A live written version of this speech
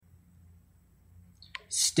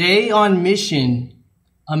Stay on mission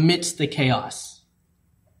amidst the chaos.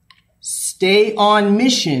 Stay on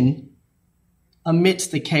mission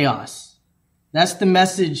amidst the chaos. That's the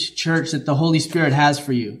message, church, that the Holy Spirit has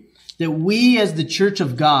for you. That we as the church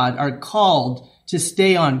of God are called to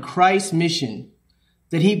stay on Christ's mission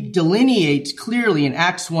that he delineates clearly in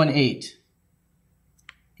Acts 1:8.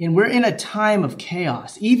 And we're in a time of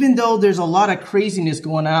chaos. Even though there's a lot of craziness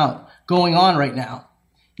going on right now.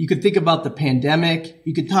 You could think about the pandemic.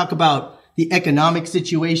 You could talk about the economic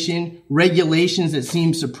situation, regulations that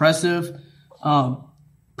seem suppressive,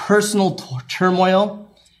 personal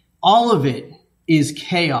turmoil. All of it is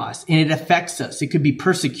chaos, and it affects us. It could be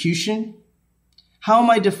persecution. How am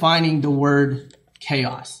I defining the word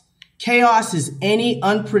chaos? Chaos is any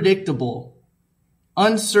unpredictable,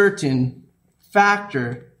 uncertain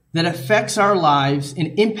factor that affects our lives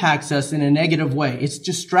and impacts us in a negative way. It's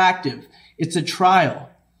distractive. It's a trial.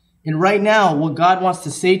 And right now, what God wants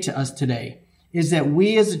to say to us today is that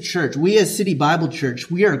we as a church, we as City Bible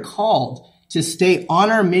Church, we are called to stay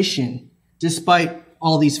on our mission despite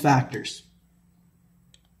all these factors.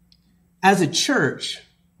 As a church,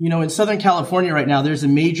 in Southern California right now, there's a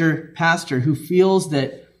major pastor who feels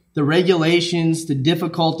that the regulations, the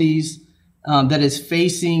difficulties that is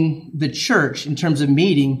facing the church in terms of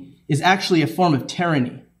meeting is actually a form of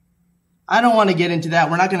tyranny. I don't want to get into that.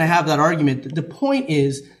 We're not going to have that argument. The point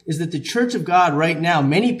is that the church of God right now,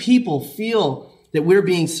 many people feel that we're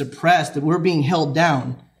being suppressed, that we're being held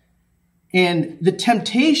down. And the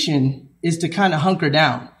temptation is to kind of hunker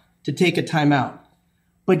down, to take a time out.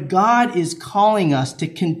 But God is calling us to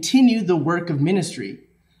continue the work of ministry.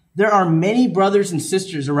 There are many brothers and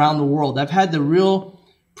sisters around the world. I've had the real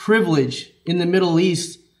privilege in the Middle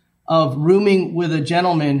East of rooming with a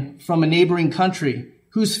gentleman from a neighboring country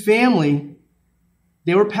whose family,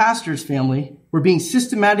 they were pastor's family, were being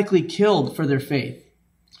systematically killed for their faith.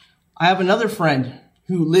 I have another friend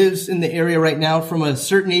who lives in the area right now from a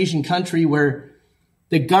certain Asian country where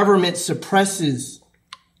the government suppresses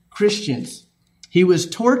Christians. He was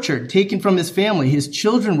tortured, taken from his family. His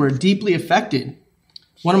children were deeply affected.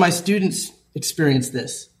 One of my students experienced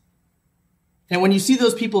this. And when you see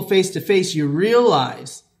those people face to face, you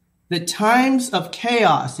realize that times of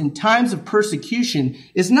chaos and times of persecution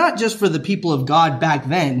is not just for the people of God back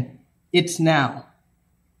then, it's now.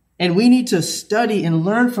 And we need to study and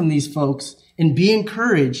learn from these folks and be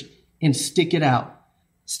encouraged and stick it out.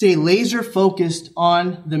 Stay laser focused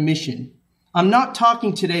on the mission. I'm not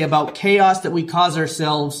talking today about chaos that we cause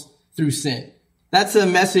ourselves through sin. That's a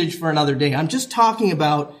message for another day. I'm just talking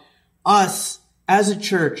about us as a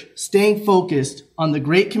church staying focused on the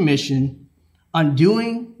Great Commission, on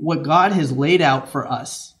doing what God has laid out for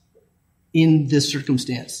us in this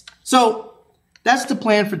circumstance. So that's the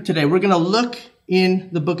plan for today. We're going to look in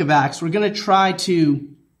the book of Acts. We're going to try to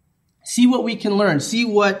see what we can learn, see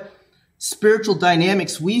what spiritual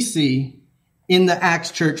dynamics we see in the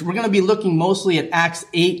Acts church. We're going to be looking mostly at Acts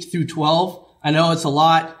 8 through 12. I know it's a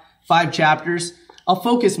lot, 5 chapters. I'll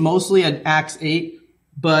focus mostly at Acts 8,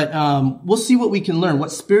 but we'll see what we can learn,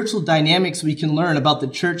 what spiritual dynamics we can learn about the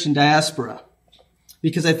church in diaspora,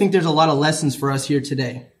 because I think there's a lot of lessons for us here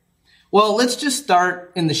today. Well, let's just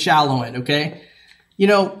start in the shallow end, okay?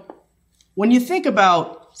 When you think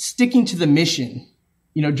about sticking to the mission,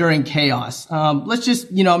 during chaos, let's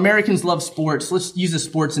just, Americans love sports. Let's use a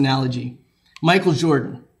sports analogy. Michael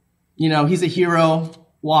Jordan, he's a hero.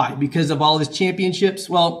 Why? Because of all his championships?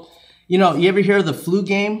 Well, you ever hear of the flu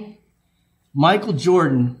game? Michael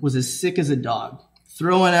Jordan was as sick as a dog,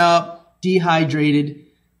 throwing up, dehydrated.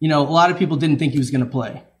 A lot of people didn't think he was going to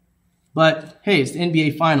play. But hey, it's the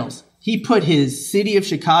NBA Finals. He put his city of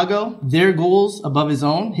Chicago, their goals above his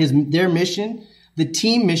own, their mission, the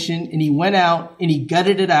team mission, and he went out and he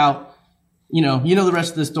gutted it out. You know the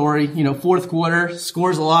rest of the story. Fourth quarter,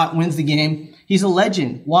 scores a lot, wins the game. He's a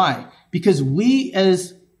legend. Why? Because we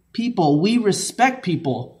as people, we respect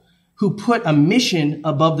people who put a mission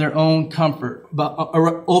above their own comfort,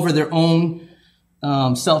 over their own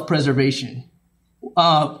self-preservation.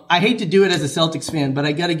 I hate to do it as a Celtics fan, but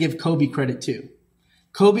I got to give Kobe credit too.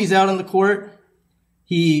 Kobe's out on the court.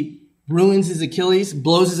 He ruins his Achilles,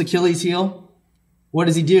 blows his Achilles heel. What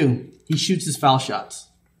does he do? He shoots his foul shots.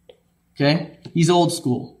 Okay? He's old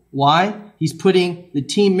school. Why? He's putting the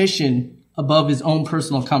team mission above his own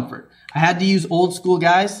personal comfort. I had to use old school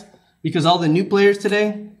guys because all the new players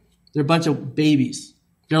today, they're a bunch of babies.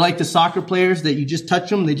 They're like the soccer players that you just touch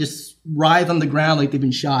them, they just writhe on the ground like they've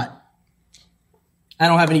been shot. I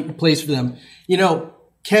don't have any place for them.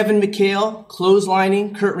 Kevin McHale,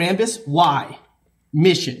 clotheslining, Kurt Rambis. Why?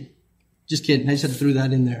 Mission. Just kidding. I just had to throw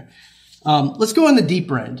that in there. Let's go on the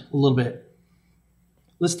deeper end a little bit.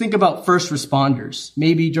 let's think about first responders.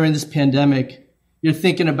 Maybe during this pandemic, you're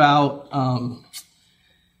thinking about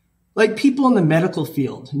like people in the medical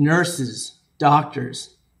field, nurses,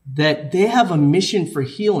 doctors, that they have a mission for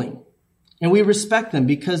healing. And we respect them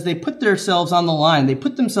because they put themselves on the line. They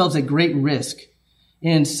put themselves at great risk.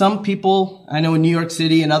 And some people, I know in New York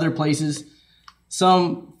City and other places,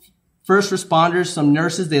 some first responders, some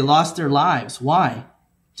nurses, they lost their lives. Why?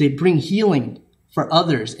 They bring healing for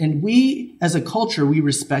others. And we, as a culture, we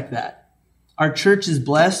respect that. Our church is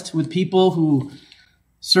blessed with people who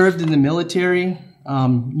served in the military.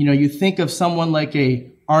 You think of someone like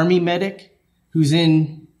a army medic who's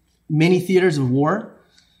in many theaters of war.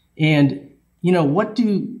 And, what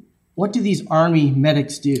do these army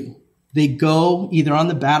medics do? They go either on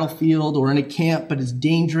the battlefield or in a camp, but it's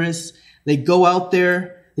dangerous. They go out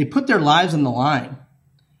there, they put their lives on the line,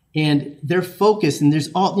 and they're focused. And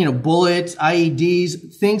there's all, bullets,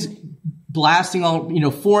 IEDs, things blasting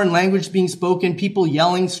all, foreign language being spoken, people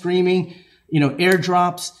yelling, screaming,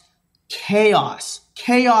 airdrops,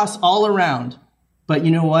 chaos all around. But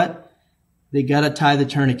you know what? They got to tie the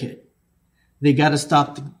tourniquet. They got to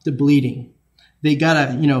stop the bleeding. They got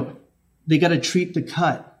to treat the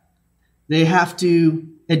cut. They have to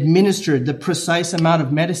administer the precise amount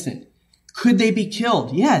of medicine. Could they be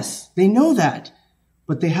killed? Yes, they know that.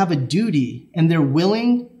 But they have a duty, and they're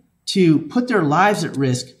willing to put their lives at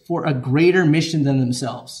risk for a greater mission than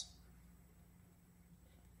themselves.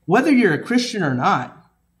 Whether you're a Christian or not,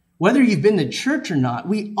 whether you've been to church or not,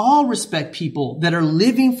 we all respect people that are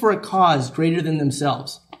living for a cause greater than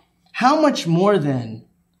themselves. How much more then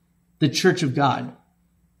the church of God?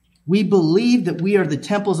 We believe that we are the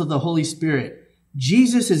temples of the Holy Spirit.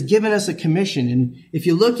 Jesus has given us a commission. And if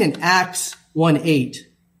you look in Acts 1:8,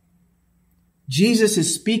 Jesus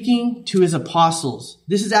is speaking to his apostles.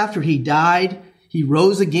 This is after he died. He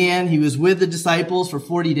rose again. He was with the disciples for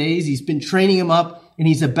 40 days. He's been training them up, and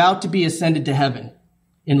he's about to be ascended to heaven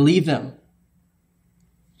and leave them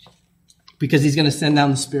because he's going to send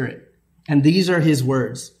down the Spirit. And these are his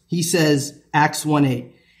words. He says, Acts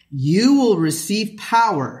 1:8, "You will receive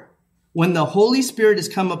power when the Holy Spirit has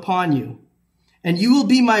come upon you, and you will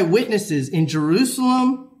be my witnesses in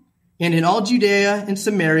Jerusalem and in all Judea and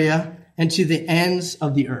Samaria and to the ends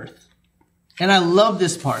of the earth." And I love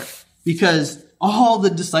this part because all the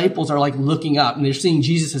disciples are like looking up and they're seeing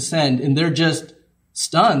Jesus ascend and they're just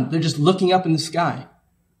stunned. They're just looking up in the sky.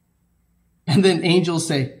 And then angels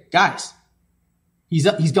say, "Guys, he's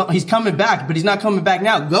coming back, but he's not coming back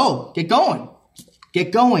now. Go, get going.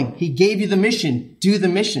 Get going. He gave you the mission. Do the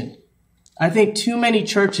mission." I think too many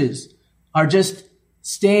churches are just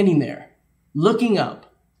standing there, looking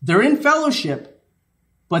up. They're in fellowship,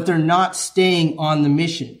 but they're not staying on the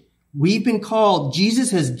mission. We've been called, Jesus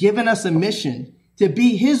has given us a mission to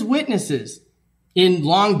be his witnesses in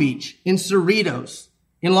Long Beach, in Cerritos,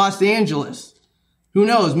 in Los Angeles. Who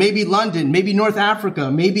knows? Maybe London, maybe North Africa,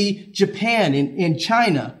 maybe Japan, in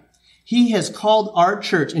China. He has called our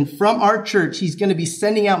church, and from our church, he's going to be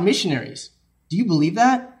sending out missionaries. Do you believe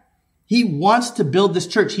that? He wants to build this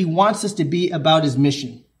church. He wants us to be about his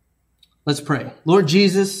mission. Let's pray. Lord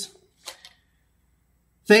Jesus,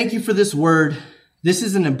 thank you for this word. This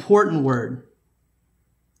is an important word.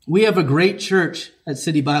 We have a great church at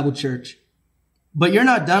City Bible Church, but you're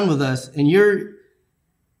not done with us, and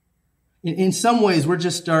in some ways, we're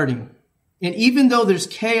just starting. And even though there's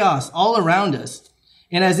chaos all around us,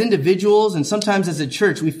 and as individuals and sometimes as a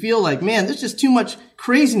church, we feel like, man, there's just too much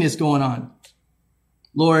craziness going on.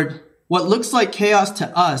 Lord, what looks like chaos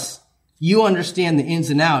to us, you understand the ins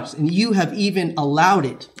and outs, and you have even allowed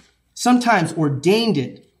it, sometimes ordained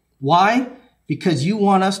it. Why? Because you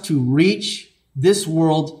want us to reach this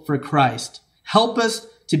world for Christ. Help us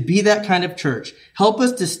to be that kind of church. Help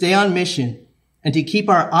us to stay on mission and to keep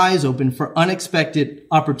our eyes open for unexpected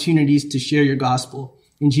opportunities to share your gospel.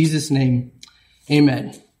 In Jesus' name,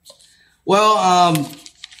 amen. Well,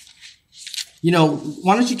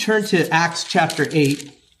 why don't you turn to Acts chapter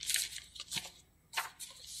 8.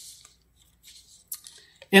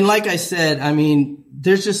 And like I said,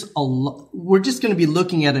 there's just a lot. We're just going to be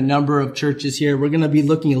looking at a number of churches here. We're going to be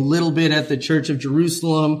looking a little bit at the Church of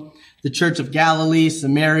Jerusalem, the Church of Galilee,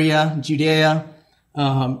 Samaria, Judea,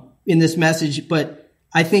 in this message. But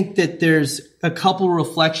I think that there's a couple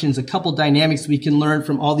reflections, a couple dynamics we can learn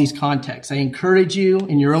from all these contexts. I encourage you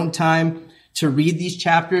in your own time to read these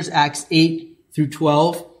chapters, Acts 8 through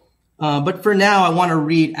 12. But for now, I want to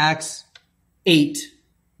read Acts 8,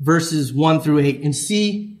 verses 1 through 8, and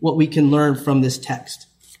see what we can learn from this text.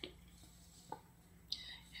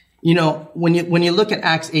 When you look at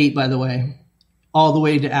Acts 8, by the way, all the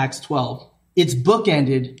way to Acts 12, it's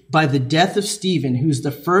bookended by the death of Stephen, who's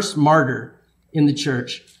the first martyr in the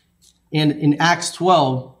church. And in Acts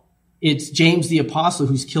 12, it's James the apostle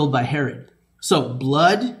who's killed by Herod. So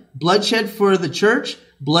bloodshed for the church,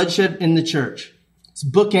 bloodshed in the church. It's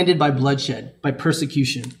bookended by bloodshed, by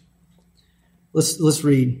persecution. Let's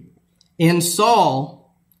read. And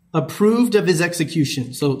Saul approved of his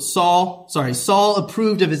execution. So Saul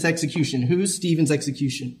approved of his execution. Who's Stephen's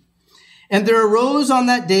execution? And there arose on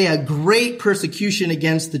that day a great persecution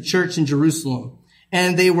against the church in Jerusalem.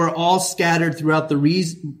 And they were all scattered throughout the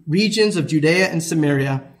regions of Judea and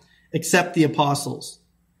Samaria, except the apostles.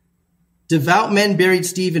 Devout men buried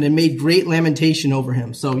Stephen and made great lamentation over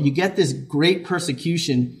him. So you get this great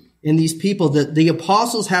persecution in these people that the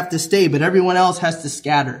apostles have to stay, but everyone else has to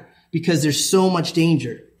scatter because there's so much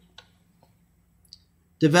danger.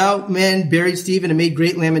 Devout men buried Stephen and made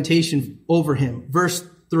great lamentation over him. Verse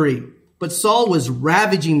 3. But Saul was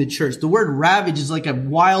ravaging the church. The word ravage is like a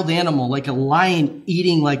wild animal, like a lion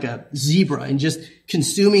eating like a zebra and just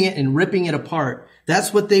consuming it and ripping it apart.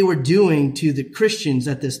 That's what they were doing to the Christians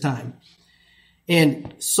at this time.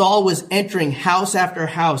 And Saul was entering house after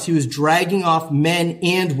house. He was dragging off men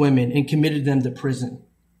and women and committed them to prison.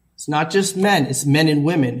 It's not just men, it's men and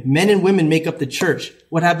women. Men and women make up the church.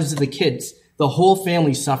 What happens to the kids? The whole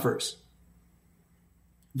family suffers.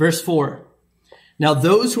 Verse 4. Now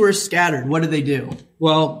those who are scattered, what do?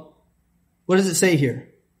 Well, what does it say here?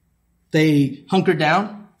 They hunkered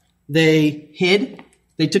down. They hid.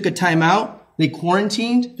 They took a time out. They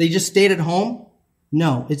quarantined. They just stayed at home.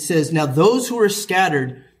 No, it says, now those who were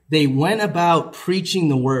scattered, they went about preaching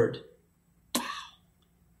the word. Wow.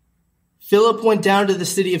 Philip went down to the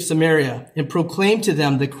city of Samaria and proclaimed to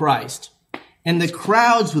them the Christ. And the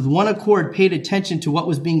crowds with one accord paid attention to what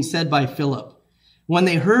was being said by Philip. When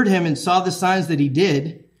they heard him and saw the signs that he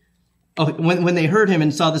did, for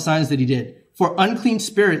unclean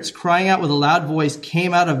spirits crying out with a loud voice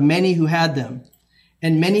came out of many who had them,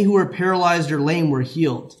 and many who were paralyzed or lame were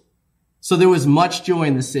healed. So there was much joy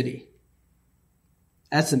in the city.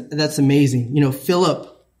 That's amazing. You know,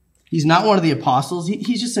 Philip, he's not one of the apostles.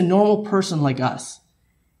 He's just a normal person like us.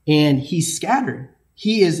 And he's scattered.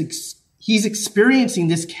 He's experiencing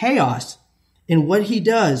this chaos. And what he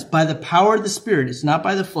does by the power of the Spirit, it's not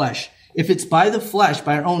by the flesh. If it's by the flesh,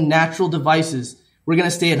 by our own natural devices, we're going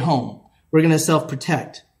to stay at home. We're going to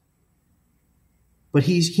self-protect. But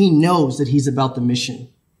he knows that he's about the mission.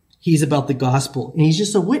 He's about the gospel. And he's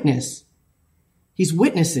just a witness. He's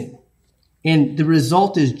witnessing. And the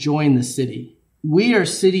result is joy in the city. We are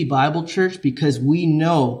City Bible Church because we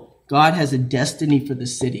know God has a destiny for the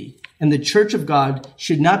city. And the church of God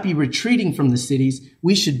should not be retreating from the cities.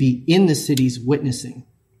 We should be in the cities witnessing.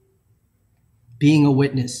 Being a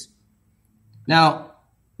witness. Now,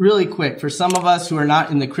 really quick, for some of us who are not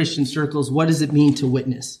in the Christian circles, what does it mean to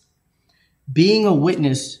witness? Being a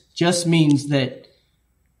witness just means that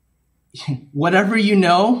whatever you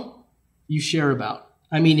know, you share about.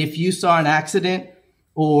 I mean, if you saw an accident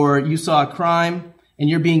or you saw a crime and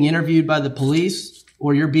you're being interviewed by the police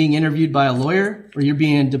or you're being interviewed by a lawyer or you're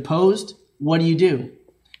being deposed, what do?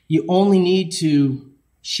 You only need to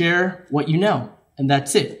share what you know, and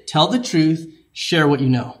that's it. Tell the truth, share what you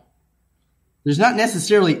know. There's not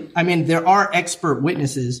necessarily, there are expert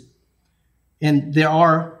witnesses and there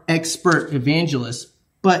are expert evangelists,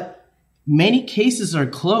 but many cases are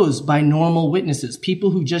closed by normal witnesses,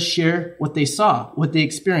 people who just share what they saw, what they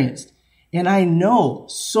experienced. And I know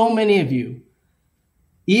so many of you,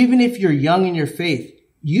 even if you're young in your faith,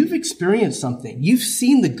 you've experienced something. You've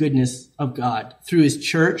seen the goodness of God through his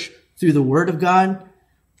church, through the word of God,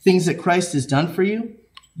 things that Christ has done for you.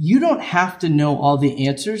 You don't have to know all the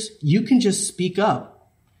answers. You can just speak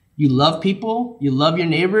up. You love people, you love your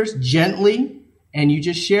neighbors gently, and you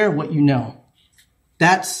just share what you know.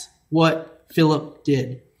 That's what Philip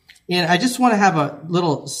did. And I just want to have a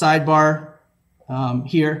little sidebar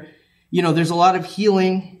here. You know, there's a lot of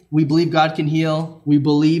healing. We believe God can heal. We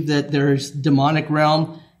believe that there's demonic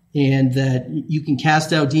realm and that you can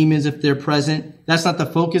cast out demons if they're present. That's not the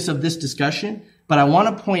focus of this discussion. But I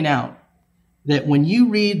want to point out that when you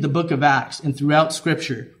read the book of Acts and throughout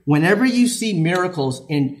Scripture, whenever you see miracles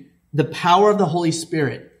and the power of the Holy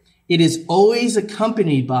Spirit, it is always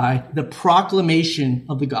accompanied by the proclamation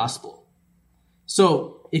of the gospel.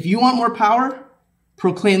 So if you want more power,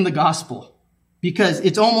 proclaim the gospel because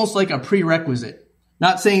it's almost like a prerequisite.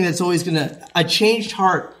 Not saying that it's always a changed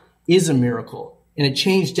heart is a miracle and a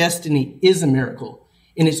changed destiny is a miracle.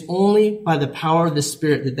 And it's only by the power of the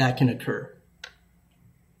Spirit that can occur.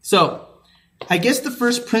 So I guess the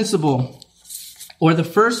first principle or the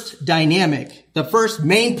first dynamic, the first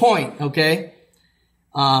main point, okay,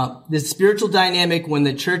 The spiritual dynamic when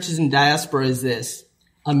the church is in diaspora is this.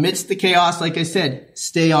 Amidst the chaos, like I said,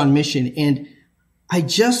 stay on mission. And I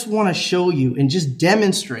just want to show you and just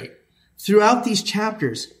demonstrate throughout these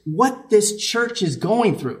chapters what this church is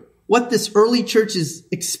going through, what this early church is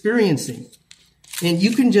experiencing. And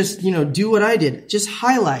you can just, do what I did. Just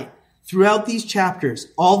highlight throughout these chapters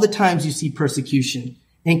all the times you see persecution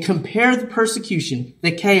and compare the persecution,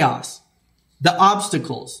 the chaos, the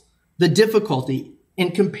obstacles, the difficulty,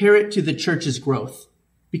 and compare it to the church's growth.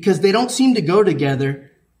 Because they don't seem to go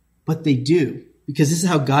together, but they do. Because this is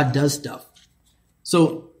how God does stuff.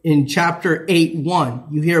 So in chapter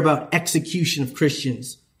 8:1, you hear about execution of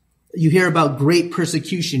Christians. You hear about great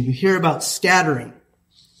persecution. You hear about scattering.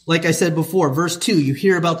 Like I said before, verse 2, you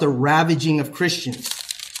hear about the ravaging of Christians.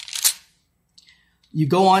 You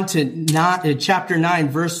go on to chapter 9,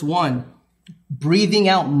 verse 1, breathing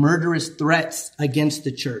out murderous threats against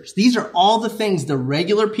the church. These are all the things the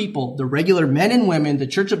regular people, the regular men and women, the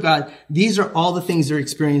church of God, these are all the things they're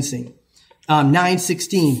experiencing.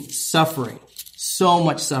 9:16, suffering. So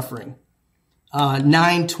much suffering.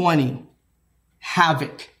 9:20,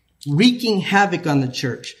 havoc. Wreaking havoc on the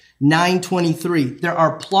church. 9:23, there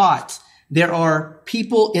are plots. There are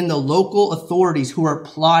people in the local authorities who are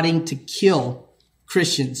plotting to kill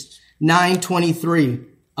Christians. 9:23,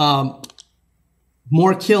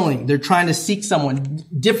 more killing. They're trying to seek someone.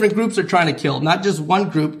 Different groups are trying to kill. Not just one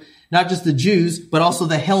group, not just the Jews, but also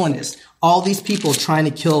the Hellenists. All these people trying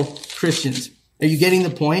to kill Christians. Are you getting the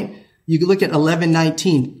point? You can look at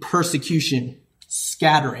 11:19, persecution,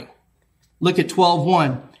 scattering. Look at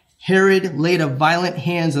 12:1. Herod laid a violent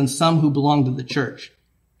hands on some who belonged to the church.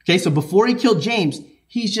 Okay, so before he killed James,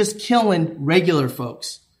 he's just killing regular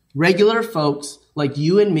folks. Regular folks like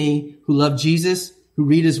you and me who love Jesus, who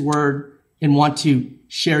read his word, and want to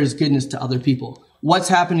share his goodness to other people. What's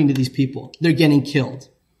happening to these people? They're getting killed.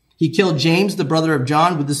 He killed James, the brother of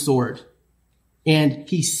John, with the sword. And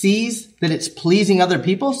he sees that it's pleasing other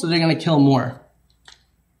people, so they're going to kill more.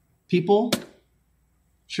 People,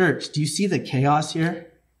 church, do you see the chaos here?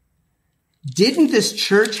 Didn't this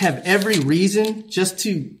church have every reason just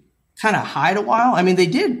to kind of hide a while? I mean, they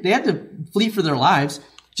did. They had to flee for their lives.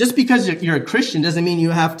 Just because you're a Christian doesn't mean you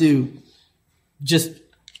have to just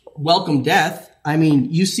welcome death. I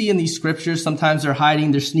mean, you see in these scriptures, sometimes they're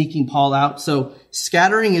hiding, they're sneaking Paul out. So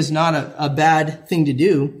scattering is not a bad thing to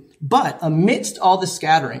do. But amidst all the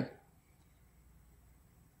scattering,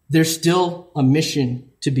 there's still a mission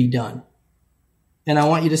to be done. And I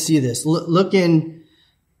want you to see this. Look in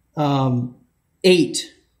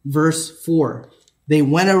 8, verse 4. They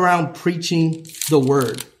went around preaching the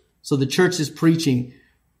word. So the church is preaching.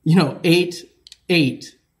 8:8.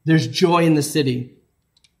 There's joy in the city.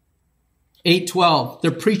 8:12.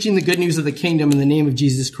 They're preaching the good news of the kingdom in the name of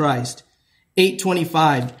Jesus Christ.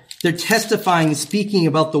 8:25. They're testifying and speaking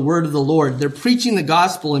about the word of the Lord. They're preaching the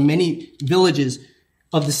gospel in many villages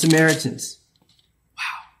of the Samaritans.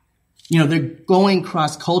 Wow. They're going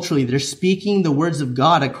cross-culturally. They're speaking the words of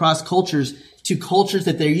God across cultures to cultures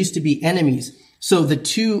that there used to be enemies. So the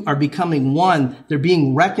two are becoming one. They're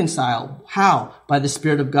being reconciled. How? By the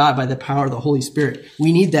Spirit of God, by the power of the Holy Spirit.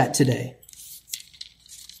 We need that today.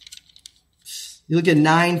 You look at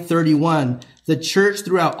 9:31. The church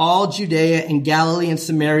throughout all Judea and Galilee and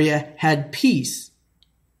Samaria had peace.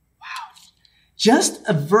 Wow. Just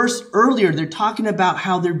a verse earlier, they're talking about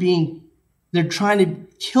how they're trying to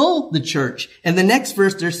kill the church. And the next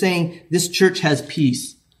verse, they're saying this church has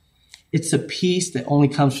peace. It's a peace that only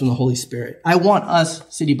comes from the Holy Spirit. I want us,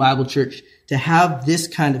 City Bible Church, to have this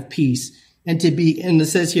kind of peace and and it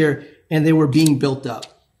says here, and they were being built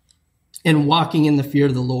up and walking in the fear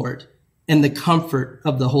of the Lord and the comfort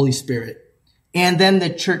of the Holy Spirit. And then the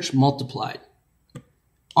church multiplied.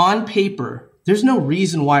 On paper, there's no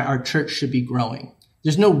reason why our church should be growing.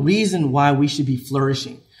 There's no reason why we should be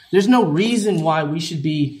flourishing. There's no reason why we should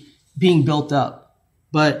be being built up.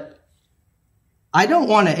 But I don't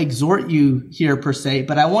want to exhort you here per se,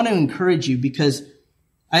 but I want to encourage you because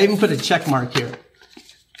I even put a check mark here.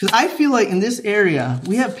 Because I feel like in this area,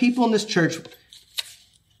 we have people in this church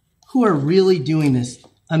who are really doing this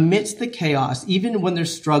amidst the chaos, even when they're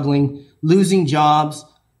struggling, losing jobs,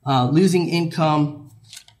 losing income,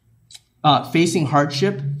 facing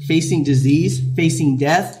hardship, facing disease, facing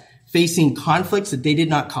death, facing conflicts that they did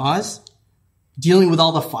not cause, dealing with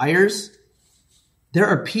all the fires. There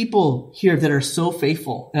are people here that are so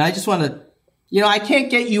faithful. And I just want to, I can't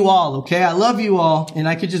get you all, okay? I love you all, and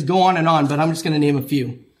I could just go on, but I'm just going to name a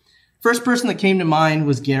few. First person that came to mind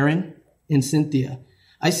was Garen and Cynthia.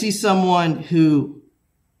 I see someone who,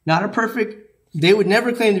 they would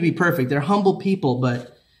never claim to be perfect. They're humble people,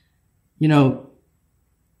 but,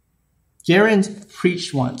 Garen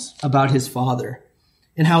preached once about his father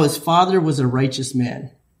and how his father was a righteous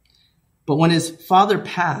man. But when his father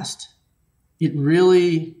passed, it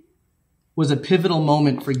really was a pivotal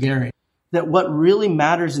moment for Garen. That what really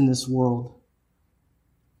matters in this world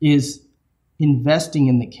is investing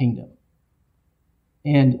in the kingdom.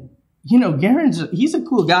 And, he's a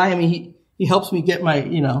cool guy. I mean, he helps me get my,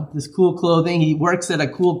 this cool clothing. He works at a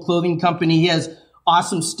cool clothing company. He has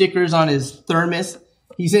awesome stickers on his thermos.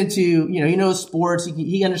 He's into, he knows sports.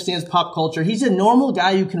 He understands pop culture. He's a normal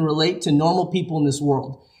guy who can relate to normal people in this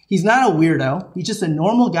world. He's not a weirdo. He's just a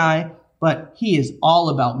normal guy, but he is all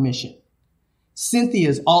about mission. Cynthia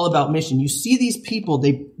is all about mission. You see these people,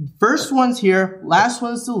 they first ones here, last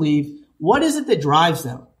ones to leave. What is it that drives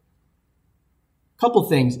them? Couple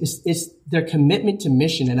things. It's their commitment to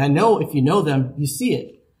mission. And I know if you know them, you see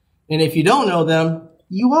it. And if you don't know them,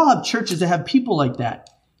 you all have churches that have people like that.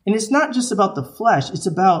 And it's not just about the flesh. It's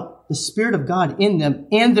about the Spirit of God in them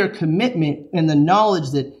and their commitment and the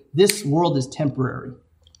knowledge that this world is temporary.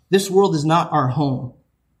 This world is not our home.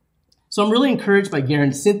 So I'm really encouraged by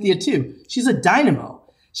Garen. Cynthia too. She's a dynamo.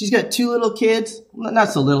 She's got 2 little kids,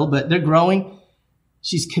 not so little, but they're growing.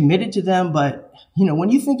 She's committed to them. But, when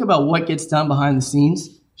you think about what gets done behind the scenes,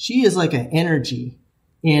 she is like an energy.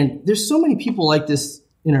 And there's so many people like this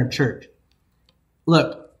in our church.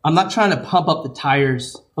 Look, I'm not trying to pump up the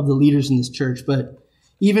tires of the leaders in this church, but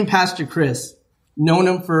even Pastor Chris, known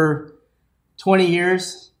him for 20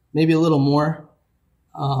 years, maybe a little more.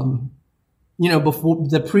 Before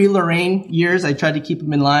the pre-Lorraine years, I tried to keep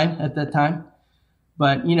him in line at that time.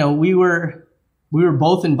 But, we were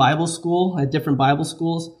both in Bible school at different Bible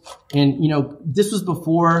schools. And, this was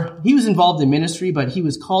before he was involved in ministry, but he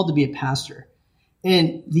was called to be a pastor.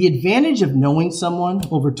 And the advantage of knowing someone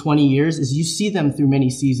over 20 years is you see them through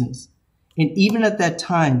many seasons. And even at that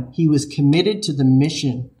time, he was committed to the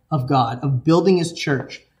mission of God, of building his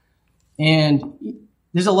church. And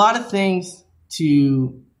there's a lot of things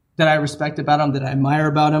that I respect about him, that I admire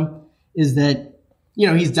about him, is that,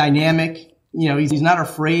 he's dynamic. He's not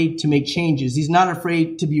afraid to make changes. He's not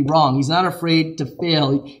afraid to be wrong. He's not afraid to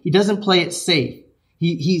fail. He doesn't play it safe.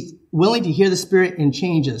 He's willing to hear the Spirit and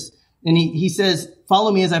change us. And he says,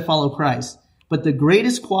 follow me as I follow Christ. But the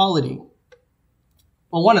greatest quality,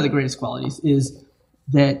 one of the greatest qualities, is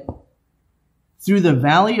that through the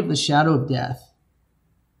valley of the shadow of death,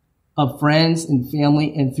 of friends and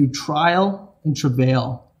family, and through trial and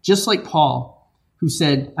travail, just like Paul, who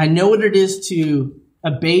said, I know what it is to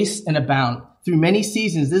abase and abound. Through many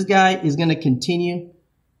seasons, this guy is going to continue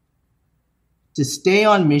to stay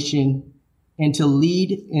on mission and to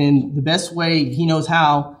lead in the best way he knows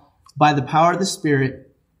how, by the power of the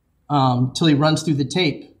Spirit, till he runs through the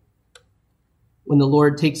tape when the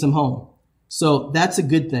Lord takes him home. So that's a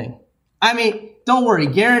good thing. I mean, don't worry.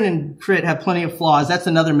 Garen and Crit have plenty of flaws. That's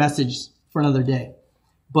another message for another day.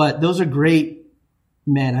 But those are great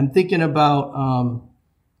men. I'm thinking about,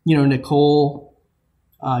 Nicole.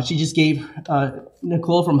 She just gave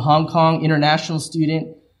Nicole from Hong Kong, international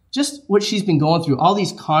student, just what she's been going through. All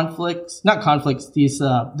these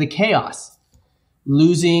the chaos,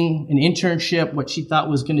 losing an internship, what she thought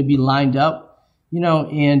was going to be lined up,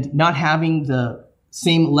 and not having the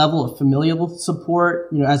same level of familial support,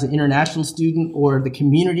 as an international student or the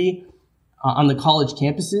community on the college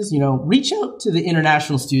campuses. Reach out to the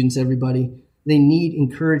international students, everybody. They need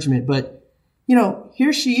encouragement. But,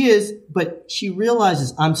 here she is, but she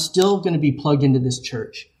realizes I'm still going to be plugged into this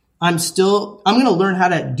church. I'm going to learn how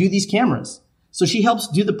to do these cameras. So she helps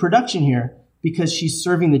do the production here because she's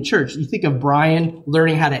serving the church. You think of Brian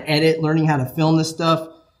learning how to edit, learning how to film this stuff.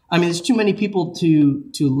 I mean, there's too many people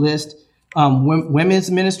to list. Women's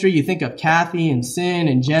ministry, you think of Kathy and Sin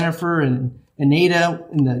and Jennifer and Anita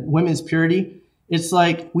and the women's purity. It's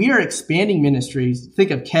like we are expanding ministries.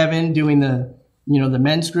 Think of Kevin doing the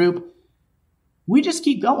men's group. We just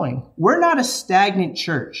keep going. We're not a stagnant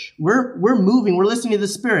church. We're moving. We're listening to the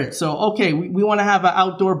Spirit. So, okay, we want to have an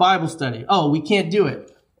outdoor Bible study. Oh, we can't do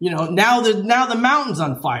it. Now the mountain's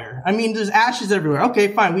on fire. I mean, there's ashes everywhere.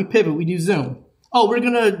 Okay, fine. We pivot. We do Zoom. Oh, we're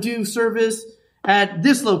going to do service at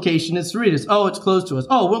this location in Cerritos. Oh, it's closed to us.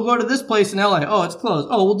 Oh, we'll go to this place in LA. Oh, it's closed.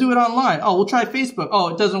 Oh, we'll do it online. Oh, we'll try Facebook. Oh,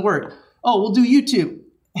 it doesn't work. Oh, we'll do YouTube.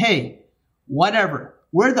 Hey, whatever.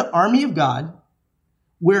 We're the army of God.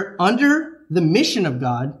 We're under the mission of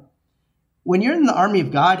God. When you're in the army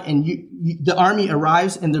of God and the army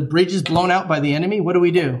arrives and the bridge is blown out by the enemy, what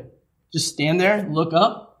do? Just stand there, look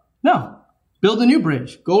up? No. Build a new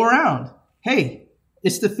bridge. Go around. Hey,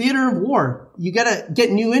 it's the theater of war. You got to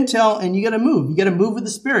get new intel and you got to move. You got to move with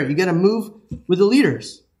the Spirit. You got to move with the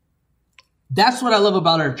leaders. That's what I love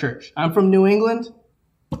about our church. I'm from New England.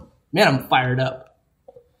 Man, I'm fired up.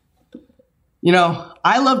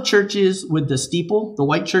 I love churches with the steeple, the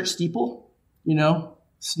white church steeple,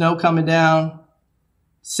 snow coming down,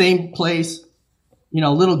 same place,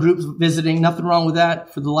 little groups visiting, nothing wrong with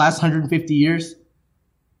that for the last 150 years.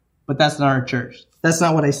 But that's not our church. That's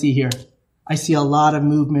not what I see here. I see a lot of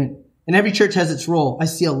movement, and every church has its role. I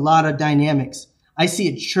see a lot of dynamics. I see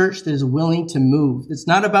a church that is willing to move. It's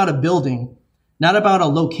not about a building, not about a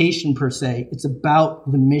location per se. It's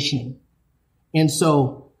about the mission. And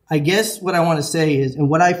so I guess what I want to say is, and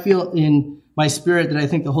what I feel in my spirit that I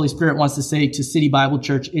think the Holy Spirit wants to say to City Bible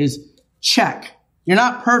Church is, check. You're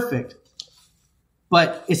not perfect,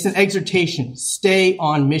 but it's an exhortation. Stay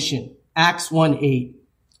on mission. Acts 1:8.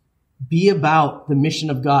 Be about the mission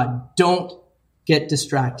of God. Don't get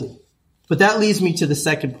distracted. But that leads me to the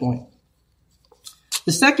second point.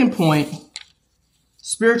 The second point,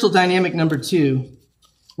 spiritual dynamic number 2,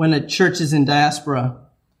 when a church is in diaspora,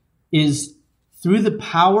 is through the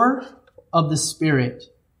power of the Spirit,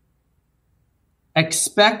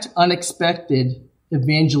 expect unexpected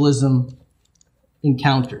evangelism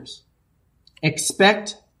encounters.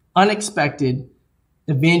 Expect unexpected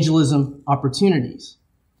evangelism opportunities.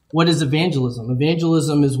 What is evangelism?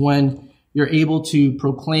 Evangelism is when you're able to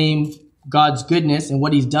proclaim God's goodness and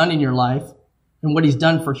what he's done in your life and what he's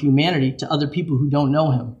done for humanity to other people who don't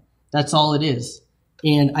know him. That's all it is.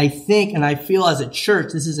 And I think, and I feel as a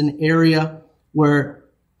church, this is an area where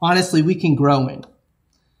honestly we can grow in.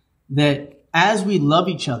 That as we love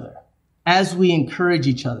each other, as we encourage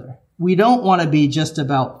each other, we don't want to be just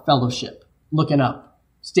about fellowship, looking up,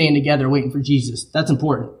 staying together, waiting for Jesus. That's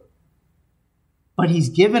important. But he's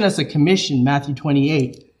given us a commission, Matthew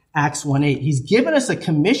 28, Acts 1:8. He's given us a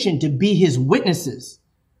commission to be his witnesses,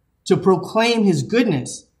 to proclaim his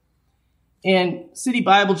goodness. And City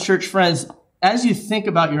Bible Church friends, as you think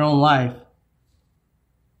about your own life,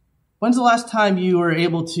 when's the last time you were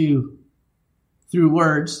able to, through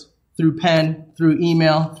words, through pen, through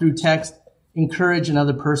email, through text, encourage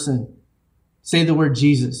another person? Say the word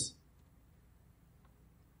Jesus.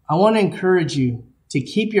 I want to encourage you to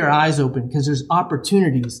keep your eyes open because there's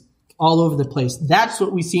opportunities all over the place. That's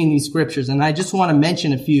what we see in these scriptures. And I just want to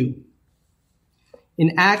mention a few.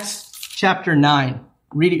 In Acts chapter 9,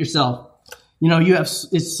 read it yourself.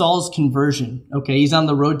 It's Saul's conversion. Okay. He's on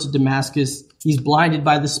the road to Damascus. He's blinded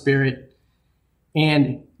by the Spirit.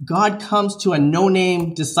 And God comes to a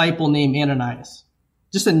no-name disciple named Ananias.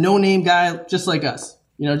 Just a no-name guy, just like us.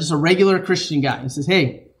 Just a regular Christian guy. He says,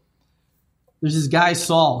 hey, there's this guy,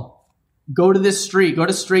 Saul. Go to this street. Go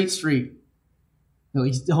to Straight Street.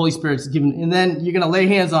 The Holy Spirit's given. And then you're going to lay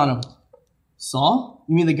hands on him. Saul?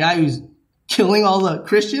 You mean the guy who's killing all the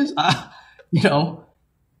Christians?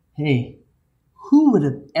 Hey, who would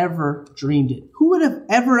have ever dreamed it? Who would have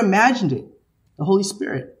ever imagined it? The Holy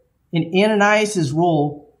Spirit. And Ananias'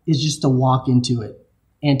 role is just to walk into it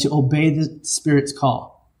and to obey the Spirit's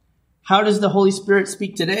call. How does the Holy Spirit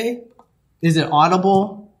speak today? Is it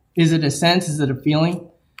audible? Is it a sense? Is it a feeling?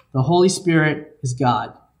 The Holy Spirit is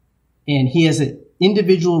God, and he has an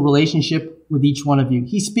individual relationship with each one of you.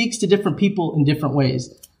 He speaks to different people in different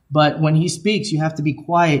ways, but when he speaks, you have to be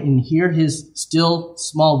quiet and hear his still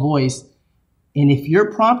small voice. And if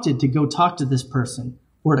you're prompted to go talk to this person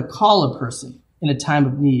or to call a person in a time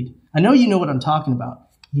of need, I know you know what I'm talking about.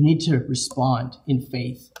 You need to respond in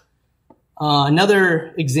faith.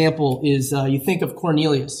 Another example is you think of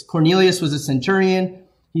Cornelius. Cornelius was a centurion.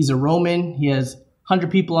 He's a Roman. He has 100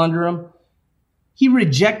 people under him. He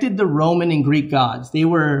rejected the Roman and Greek gods. They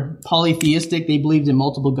were polytheistic. They believed in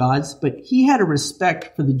multiple gods, but he had a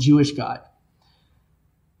respect for the Jewish God.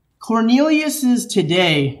 Corneliuses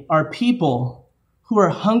today are people who are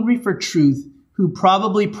hungry for truth, who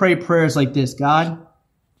probably pray prayers like this: God,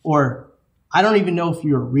 or I don't even know if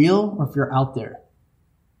you're real or if you're out there,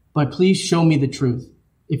 but please show me the truth.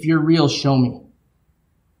 If you're real, show me.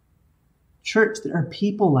 Church, there are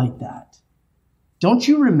people like that. Don't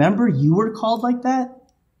you remember you were called like that?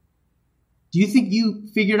 Do you think you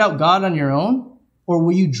figured out God on your own, or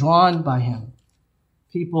were you drawn by him?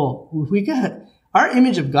 People, our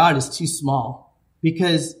image of God is too small,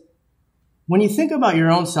 because when you think about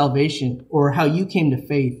your own salvation or how you came to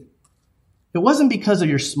faith, it wasn't because of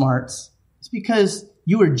your smarts. It's because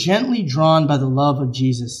you were gently drawn by the love of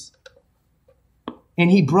Jesus.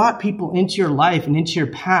 And he brought people into your life and into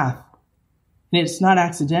your path. And it's not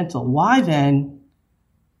accidental. Why then,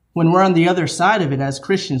 when we're on the other side of it as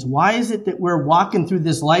Christians, why is it that we're walking through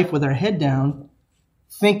this life with our head down,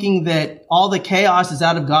 thinking that all the chaos is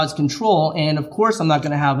out of God's control, and of course I'm not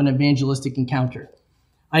going to have an evangelistic encounter?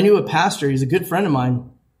 I knew a pastor, he's a good friend of mine.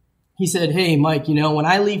 He said, hey, Mike, when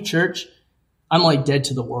I leave church, I'm like dead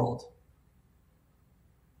to the world.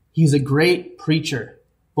 He's a great preacher,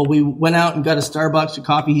 but we went out and got a Starbucks or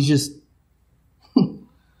coffee. He's just,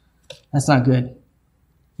 that's not good.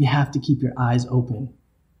 You have to keep your eyes open.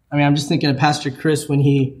 I mean, I'm just thinking of Pastor Chris when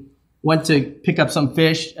he went to pick up some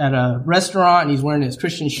fish at a restaurant and he's wearing his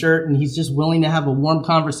Christian shirt and he's just willing to have a warm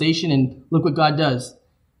conversation, and look what God does.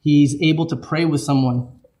 He's able to pray with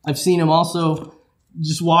someone. I've seen him also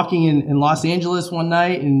just walking in Los Angeles one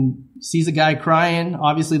night and sees a guy crying.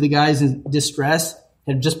 Obviously the guy's in distress,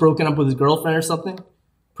 had just broken up with his girlfriend or something.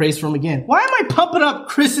 Prays for him again. Why am I pumping up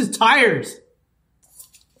Chris's tires?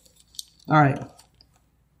 All right.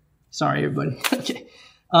 Sorry, everybody. Okay.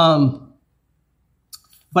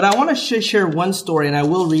 But I want to share one story, and I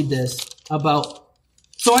will read this about.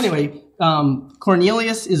 So anyway,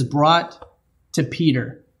 Cornelius is brought to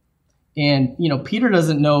Peter, and Peter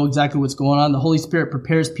doesn't know exactly what's going on. The Holy Spirit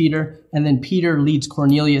prepares Peter, and then Peter leads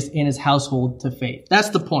Cornelius and his household to faith. That's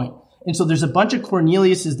the point. And so there's a bunch of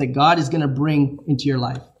Corneliuses that God is going to bring into your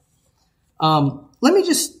life. Let me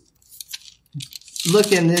just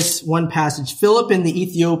look in this one passage. Philip and the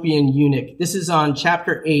Ethiopian eunuch. This is on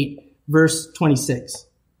chapter 8, verse 26.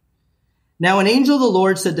 Now an angel of the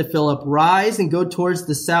Lord said to Philip, "Rise and go towards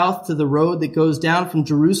the south to the road that goes down from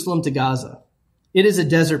Jerusalem to Gaza. It is a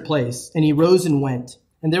desert place." And he rose and went.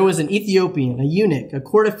 And there was an Ethiopian, a eunuch, a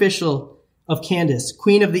court official of Candace,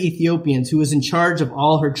 queen of the Ethiopians, who was in charge of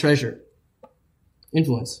all her treasure.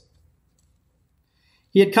 Influence.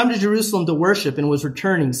 He had come to Jerusalem to worship and was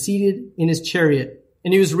returning, seated in his chariot.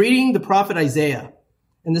 And he was reading the prophet Isaiah.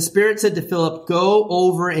 And the Spirit said to Philip, "Go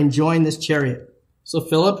over and join this chariot." So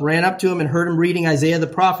Philip ran up to him and heard him reading Isaiah the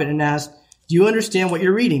prophet and asked, "Do you understand what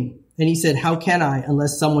you're reading?" And he said, "How can I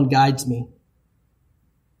unless someone guides me?"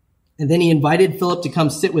 And then he invited Philip to come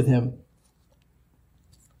sit with him.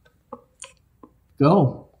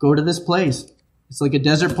 Go to this place. It's like a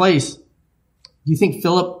desert place. Do you think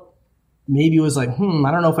Philip maybe was like, I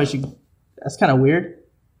don't know if I should, that's kind of weird.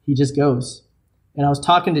 He just goes. And I was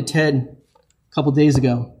talking to Ted a couple days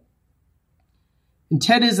ago. And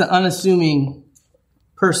Ted is an unassuming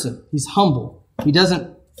person. He's humble. He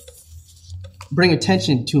doesn't bring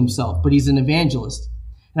attention to himself, but he's an evangelist.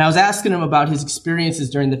 And I was asking him about his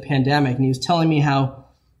experiences during the pandemic, and he was telling me how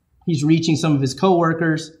he's reaching some of his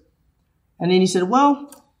coworkers. And then he said, well,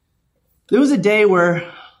 there was a day where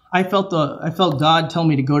I felt God tell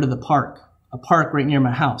me to go to the park, a park right near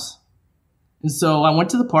my house. And so I went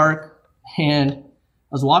to the park, and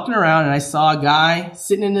I was walking around, and I saw a guy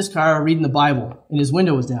sitting in his car reading the Bible, and his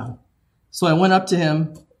window was down. So I went up to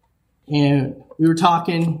him, and we were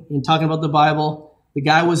talking about the Bible. The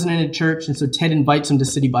guy wasn't in a church, and so Ted invites him to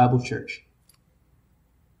City Bible Church.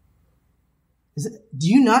 Do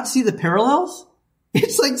you not see the parallels?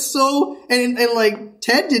 It's like so, and like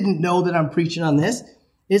Ted didn't know that I'm preaching on this.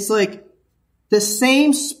 It's like the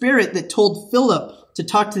same Spirit that told Philip to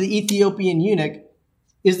talk to the Ethiopian eunuch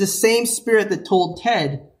is the same Spirit that told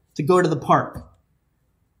Ted to go to the park.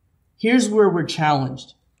 Here's where we're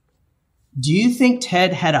challenged. Do you think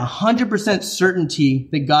Ted had 100% certainty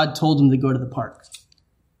that God told him to go to the park?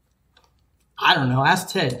 I don't know. Ask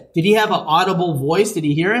Ted. Did he have an audible voice? Did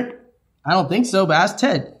he hear it? I don't think so, but ask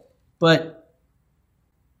Ted. But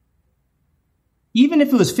even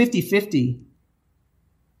if it was 50-50,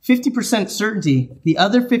 50% certainty, the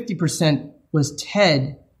other 50% was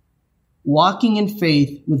Ted walking in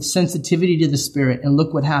faith with sensitivity to the Spirit. And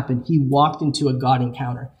look what happened. He walked into a God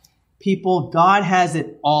encounter. People, God has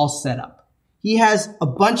it all set up. He has a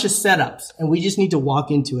bunch of setups, and we just need to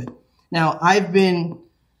walk into it. Now, I've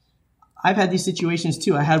had these situations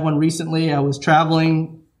too. I had one recently. I was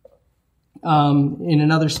traveling in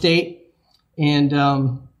another state, and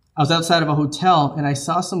I was outside of a hotel, and I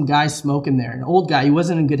saw some guy smoking there, an old guy. He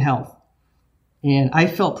wasn't in good health. And I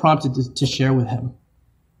felt prompted to share with him.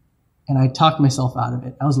 And I talked myself out of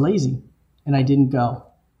it. I was lazy, and I didn't go.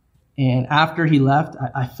 And after he left,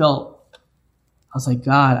 I was like,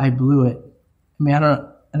 God, I blew it.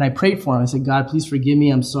 And I prayed for him. I said, God, please forgive me.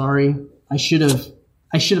 I'm sorry. I should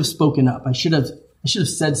have spoken up. I should have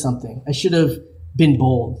said something. I should have been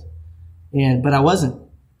bold. But I wasn't.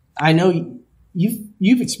 I know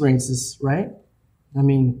you've experienced this, right? I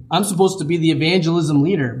mean, I'm supposed to be the evangelism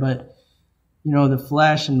leader, but the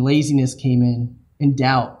flesh and laziness came in and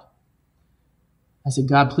doubt. I said,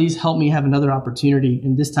 God, please help me have another opportunity,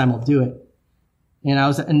 and this time I'll do it. And I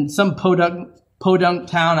was in some podunk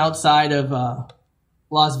town outside of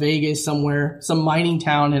Las Vegas somewhere, some mining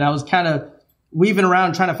town, and I was kind of weaving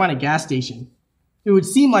around trying to find a gas station. It would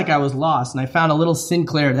seem like I was lost, and I found a little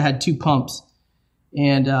Sinclair that had 2 pumps.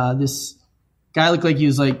 And this Guy looked like he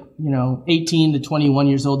was 18 to 21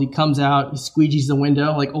 years old. He comes out, he squeegees the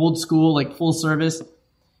window, like old school, like full service.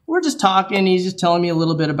 We're just talking. He's just telling me a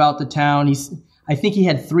little bit about the town. I think he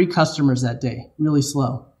had 3 customers that day, really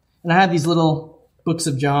slow. And I have these little books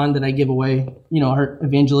of John that I give away. Our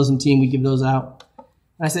evangelism team, we give those out.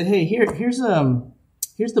 And I said, hey, here's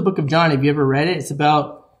the book of John. Have you ever read it?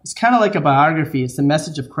 It's kind of like a biography. It's the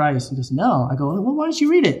message of Christ. He goes, no. I go, well, why don't you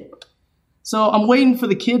read it? So I'm waiting for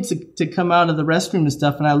the kids to come out of the restroom and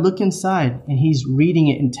stuff, and I look inside, and he's reading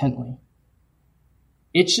it intently.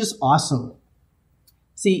 It's just awesome.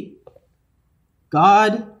 See,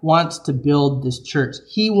 God wants to build this church.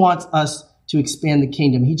 He wants us to expand the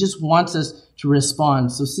kingdom. He just wants us to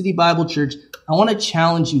respond. So City Bible Church, I want to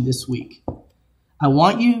challenge you this week. I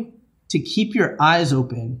want you to keep your eyes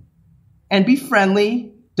open and be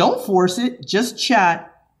friendly. Don't force it. Just chat.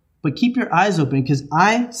 But keep your eyes open, because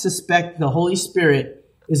I suspect the Holy Spirit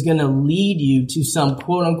is going to lead you to some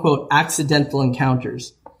quote unquote accidental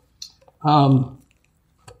encounters. I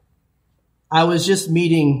was just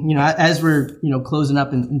meeting, as we're, closing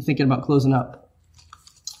up and thinking about closing up.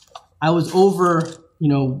 I was over,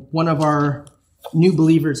 one of our new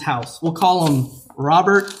believers' house. We'll call them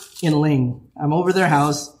Robert and Ling. I'm over their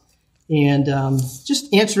house and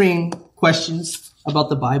just answering questions about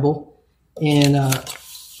the Bible and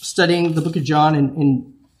studying the book of John,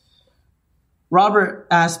 and Robert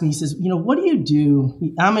asked me, he says, what do you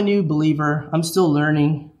do? I'm a new believer. I'm still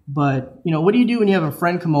learning, but, what do you do when you have a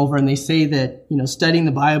friend come over and they say that, studying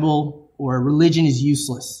the Bible or religion is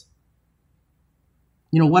useless?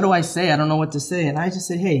 What do I say? I don't know what to say. And I just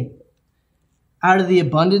said, hey, out of the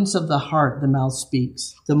abundance of the heart, the mouth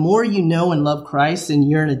speaks. The more you know and love Christ and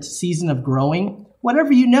you're in a season of growing,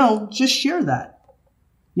 whatever you know, just share that.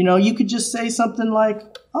 You could just say something like,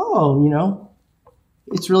 oh,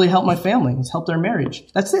 it's really helped my family. It's helped our marriage.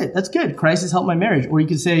 That's it. That's good. Christ has helped my marriage. Or you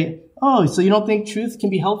could say, oh, so you don't think truth can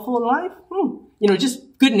be helpful in life?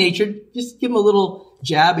 Just good natured. Just give them a little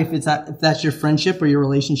jab if that's your friendship or your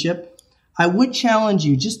relationship. I would challenge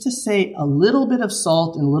you just to say a little bit of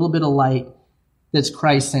salt and a little bit of light that's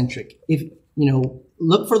Christ centric. If,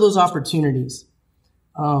 look for those opportunities.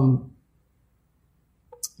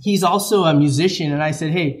 He's also a musician. And I said,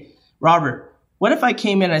 hey, Robert, what if I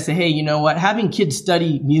came in and I said, hey, you know what? Having kids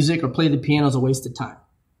study music or play the piano is a waste of time.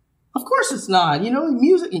 Of course it's not.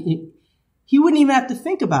 Music, he wouldn't even have to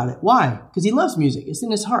think about it. Why? Because he loves music. It's in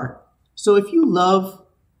his heart. So if you love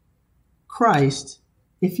Christ,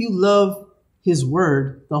 if you love his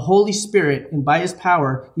word, the Holy Spirit, and by his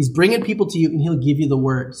power, he's bringing people to you and he'll give you the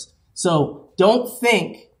words. So don't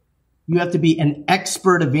think you have to be an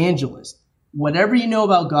expert evangelist. Whatever you know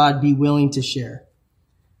about God, be willing to share.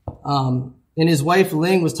 And his wife,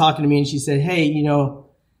 Ling, was talking to me and she said, hey,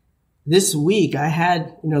 this week I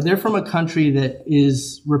had, they're from a country that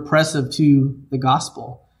is repressive to the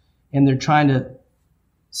gospel and they're trying to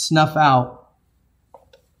snuff out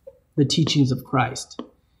the teachings of Christ.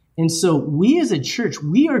 And so we as a church,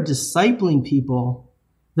 we are discipling people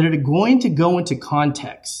that are going to go into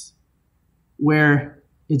contexts where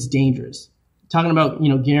it's dangerous. Talking about,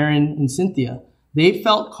 Garen and Cynthia, they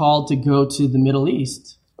felt called to go to the Middle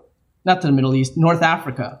East, not to the Middle East, North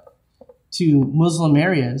Africa, to Muslim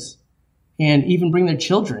areas, and even bring their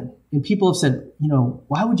children. And people have said,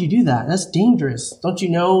 why would you do that? That's dangerous. Don't you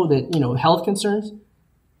know that, health concerns?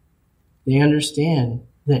 They understand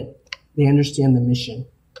the mission.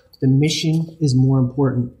 The mission is more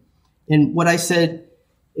important. And what I said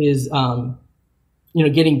is,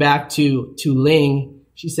 getting back to Ling,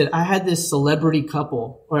 she said, I had this celebrity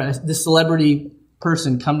couple or this celebrity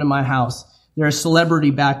person come to my house. They're a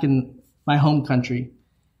celebrity back in my home country.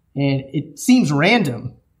 And it seems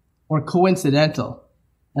random or coincidental.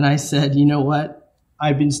 And I said, you know what?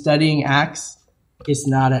 I've been studying Acts. It's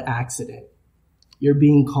not an accident. You're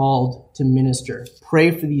being called to minister.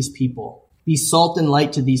 Pray for these people. Be salt and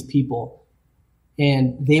light to these people.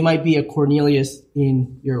 And they might be a Cornelius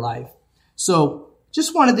in your life. So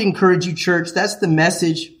just wanted to encourage you, church. That's the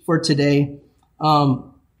message for today. That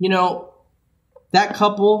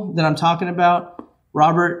couple that I'm talking about,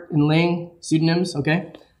 Robert and Ling, pseudonyms,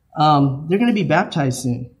 okay? They're going to be baptized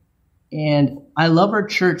soon. And I love our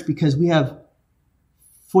church because we have,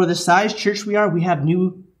 for the size church we are, we have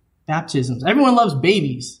new baptisms. Everyone loves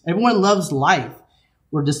babies. Everyone loves life.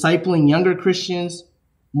 We're discipling younger Christians,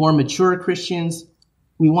 more mature Christians.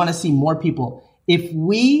 We want to see more people. If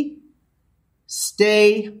we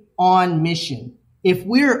stay on mission, if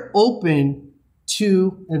we're open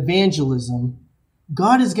to evangelism,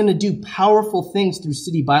 God is going to do powerful things through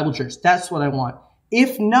City Bible Church. That's what I want.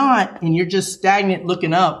 If not, and you're just stagnant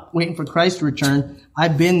looking up, waiting for Christ to return,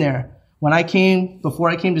 I've been there. Before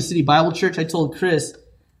I came to City Bible Church, I told Chris, I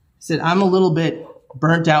said, I'm a little bit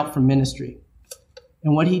burnt out from ministry.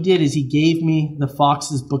 And what he did is he gave me the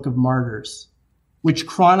Fox's Book of Martyrs, which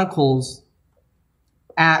chronicles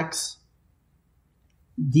Acts,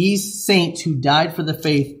 these saints who died for the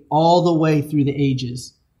faith all the way through the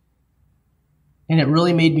ages. And it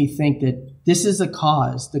really made me think that this is a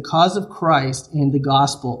cause. The cause of Christ and the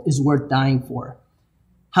gospel is worth dying for.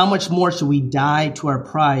 How much more should we die to our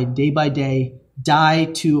pride day by day, die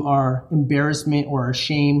to our embarrassment or our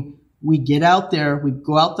shame? We get out there, we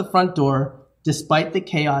go out the front door, despite the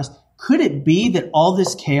chaos. Could it be that all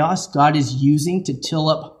this chaos God is using to till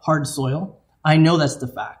up hard soil? I know that's the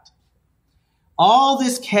fact. All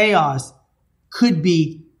this chaos could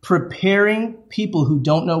be preparing people who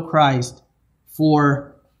don't know Christ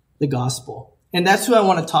for the gospel. And that's who I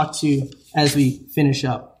want to talk to as we finish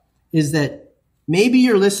up, is that maybe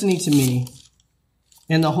you're listening to me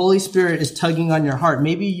and the Holy Spirit is tugging on your heart.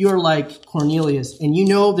 Maybe you're like Cornelius and you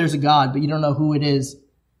know there's a God, but you don't know who it is.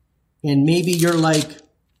 And maybe you're like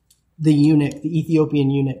the eunuch, the Ethiopian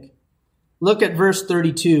eunuch. Look at verse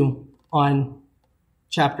 32 on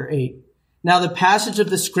chapter 8. Now the passage of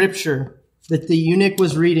the scripture that the eunuch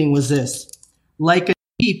was reading was this: like a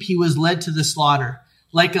sheep he was led to the slaughter,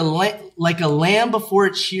 like a lamb before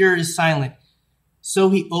its shearer is silent, so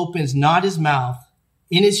he opens not his mouth.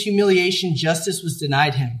 In his humiliation justice was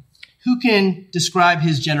denied him. Who can describe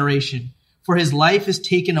his generation? For his life is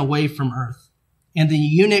taken away from earth. And the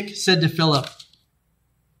eunuch said to Philip,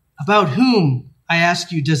 about whom, I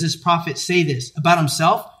ask you, does this prophet say this? About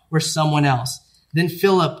himself or someone else? Then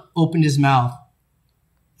Philip opened his mouth,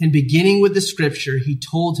 and beginning with the scripture, he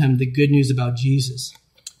told him the good news about Jesus.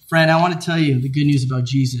 Friend, I want to tell you the good news about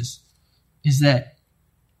Jesus is that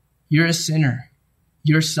you're a sinner.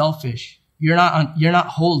 You're selfish. You're not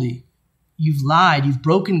holy. You've lied. You've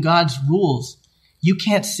broken God's rules. You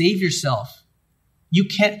can't save yourself. You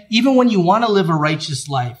can't, even when you want to live a righteous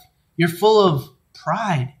life, you're full of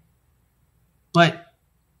pride. But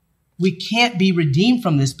we can't be redeemed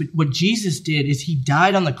from this. But what Jesus did is he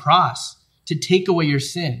died on the cross to take away your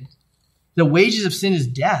sin. The wages of sin is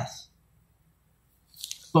death.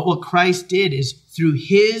 But what Christ did is through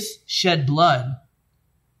his shed blood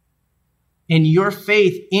and your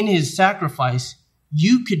faith in his sacrifice,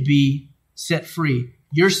 you could be set free.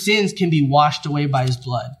 Your sins can be washed away by his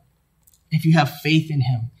blood. If you have faith in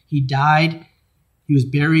him, he died, he was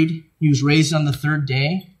buried, he was raised on the third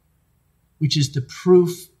day, which is the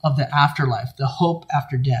proof of the afterlife, the hope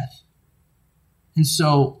after death. And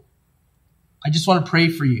so I just want to pray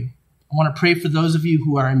for you. I want to pray for those of you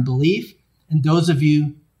who are in belief and those of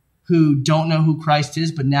you who don't know who Christ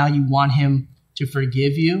is, but now you want him to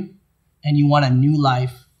forgive you and you want a new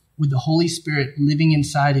life with the Holy Spirit living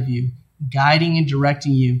inside of you, guiding and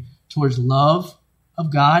directing you towards love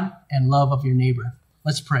of God and love of your neighbor.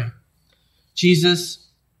 Let's pray. Jesus,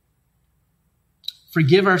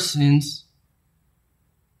 forgive our sins.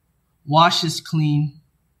 Wash us clean.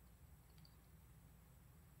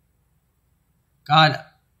 God,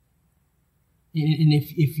 and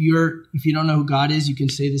if you don't know who God is, you can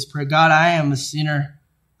say this prayer. God, I am a sinner.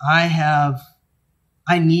 I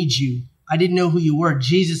need you. I didn't know who you were.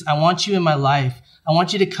 Jesus, I want you in my life. I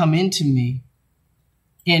want you to come into me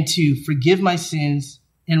and to forgive my sins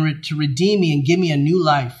and to redeem me and give me a new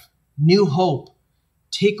life, new hope.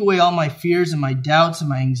 Take away all my fears and my doubts and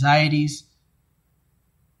my anxieties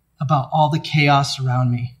about all the chaos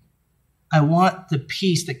around me. I want the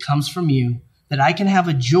peace that comes from you, that I can have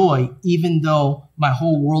a joy even though my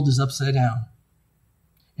whole world is upside down.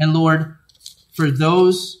 And Lord, for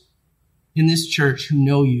those in this church who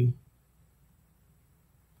know you,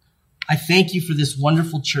 I thank you for this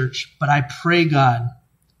wonderful church, but I pray, God,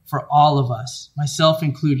 for all of us, myself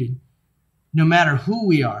included, no matter who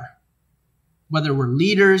we are, whether we're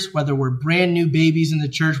leaders, whether we're brand new babies in the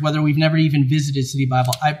church, whether we've never even visited City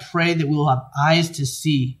Bible, I pray that we'll have eyes to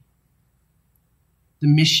see the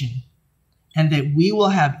mission and that we will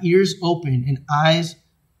have ears open and eyes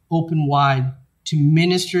open wide to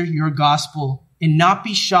minister your gospel and not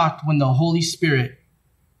be shocked when the Holy Spirit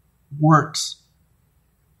works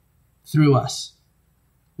through us.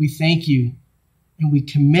 We thank you and we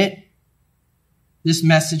commit this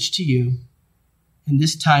message to you and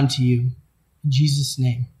this time to you. In Jesus'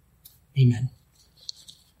 name, amen.